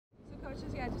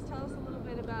just tell us a little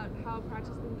bit about how practice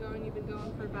has been going. You've been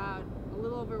going for about a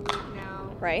little over a week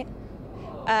now. Right.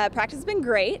 Practice has been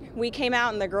great. We came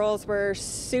out and the girls were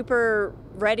super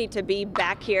ready to be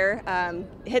back here,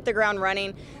 hit the ground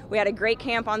running. We had a great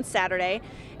camp on Saturday,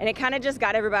 and it kind of just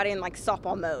got everybody in like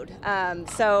softball mode.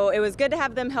 So it was good to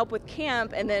have them help with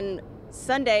camp, and then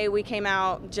Sunday we came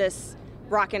out just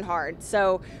rocking hard.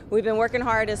 So we've been working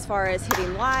hard as far as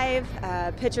hitting live,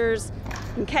 pitchers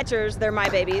and catchers, they're my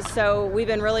babies. So we've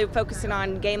been really focusing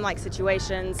on game-like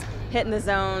situations, hitting the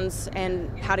zones,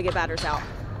 and how to get batters out.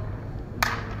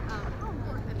 How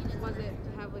important was it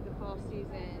to have like a fall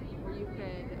season where you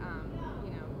could,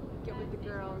 get with the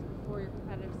girls before your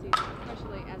competitive season,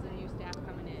 especially as a new staff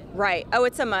coming in? Right. Oh,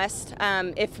 it's a must.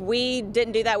 If we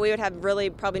didn't do that, we would have really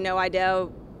probably no idea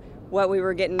what we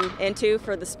were getting into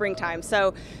for the springtime.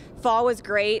 So fall was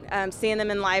great, seeing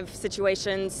them in live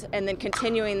situations, and then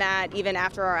continuing that even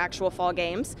after our actual fall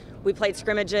games. We played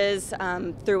scrimmages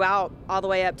throughout all the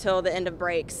way up till the end of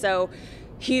break. So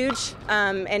huge,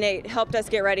 and it helped us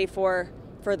get ready for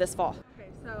this fall. Okay,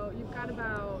 so you've got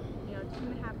about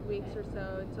 2.5 weeks or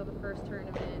so until the first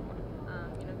tournament.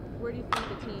 Where do you think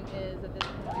the team is at this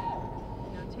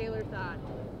point? Taylor thought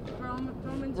throw them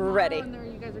in tomorrow, ready.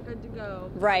 And you guys are good to go.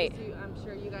 Right. I'm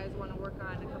sure you guys want to work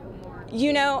on a couple more.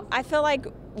 I feel like,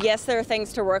 yes, there are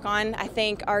things to work on. I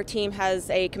think our team has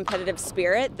a competitive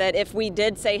spirit that if we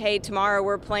did say, hey, tomorrow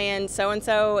we're playing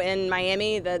so-and-so in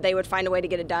Miami, that they would find a way to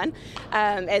get it done.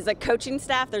 As a coaching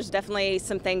staff, there's definitely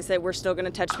some things that we're still going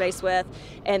to touch base with,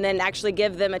 and then actually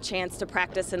give them a chance to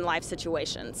practice in live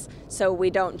situations so we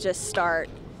don't just start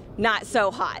not so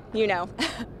hot, And then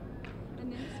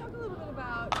just talk a little bit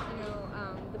about,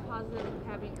 the positive of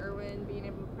having Irwin being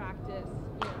able to practice,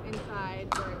 inside,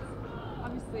 where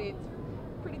it's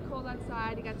pretty cold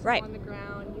outside. You got snow right on the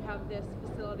ground. You have this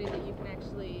facility that you can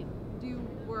actually do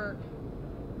work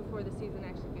before the season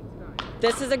actually gets going.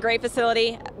 This is a great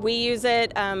facility. We use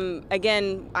it,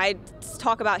 again, I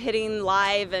talk about hitting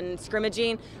live and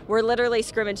scrimmaging. We're literally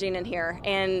scrimmaging in here,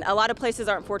 and a lot of places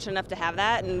aren't fortunate enough to have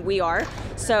that, and we are.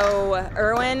 So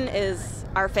Irwin is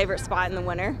our favorite spot in the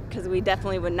winter because we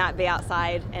definitely would not be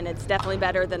outside, and it's definitely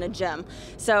better than a gym.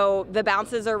 So the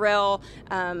bounces are real.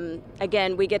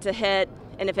 Again, we get to hit,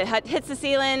 and if it hits the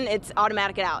ceiling, it's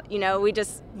automatic out. We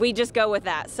just go with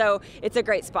that. So it's a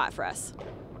great spot for us.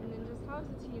 And then just how's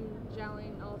the team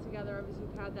gelling all together? Obviously,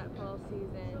 you've had that fall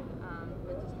season,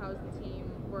 but just how's the team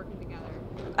working together?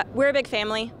 We're a big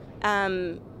family.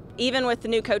 Even with the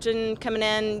new coaching coming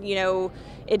in,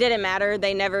 it didn't matter.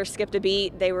 They never skipped a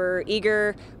beat. They were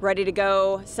eager, ready to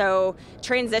go. So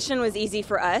transition was easy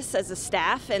for us as a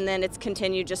staff, and then it's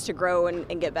continued just to grow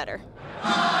and get better.